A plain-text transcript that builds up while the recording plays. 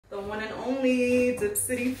the one and only Dip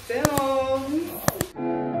City Films.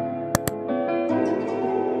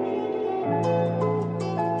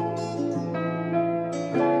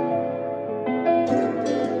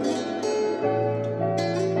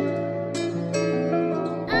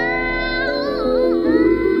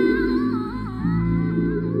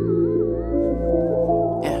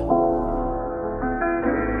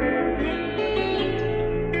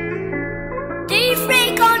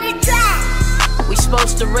 We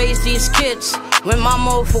supposed to raise these kids when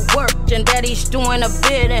mama overworked and daddy's doing a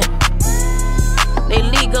bid, and they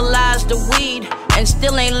legalized the weed and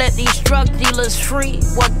still ain't let these drug dealers free.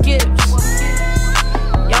 What gives?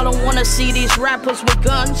 Y'all don't wanna see these rappers with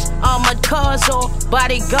guns, armored cars, or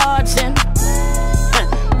bodyguards, and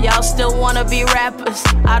y'all still wanna be rappers.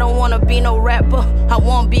 I don't wanna be no rapper, I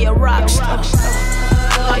wanna be a rock star.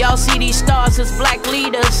 Y'all see these stars as black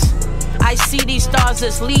leaders, I see these stars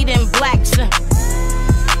as leading blacks.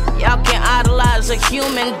 Y'all can idolize a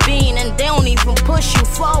human being and they don't even push you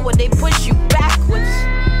forward, they push you backwards.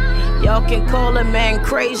 Y'all can call a man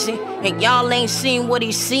crazy and y'all ain't seen what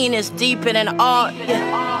he's seen is deeper than art.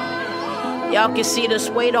 Y'all can see this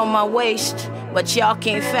weight on my waist, but y'all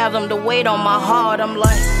can't fathom the weight on my heart. I'm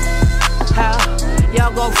like, how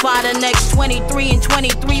y'all gon' find the next 23 and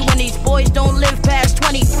 23 when these boys don't live past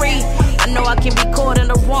 23? I know I can be caught in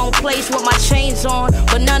the wrong place with my chains on,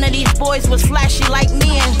 but none of these boys was flashy like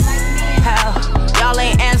me. And how y'all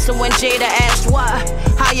ain't answer when Jada asked why?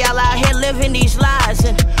 How y'all out here living these lies?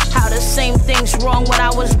 And how the same things wrong when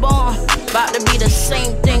I was born about to be the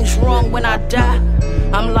same things wrong when I die.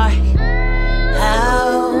 I'm like,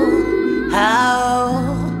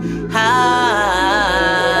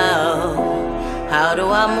 how do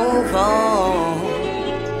I move on?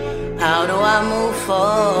 How do I move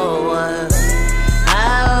forward?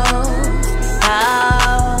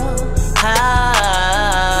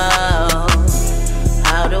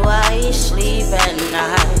 How do I sleep at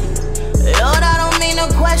night? Lord, I don't mean to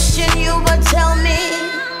question you, but tell me.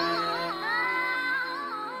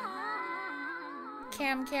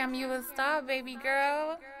 Kham Kham, you a star, baby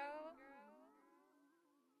girl.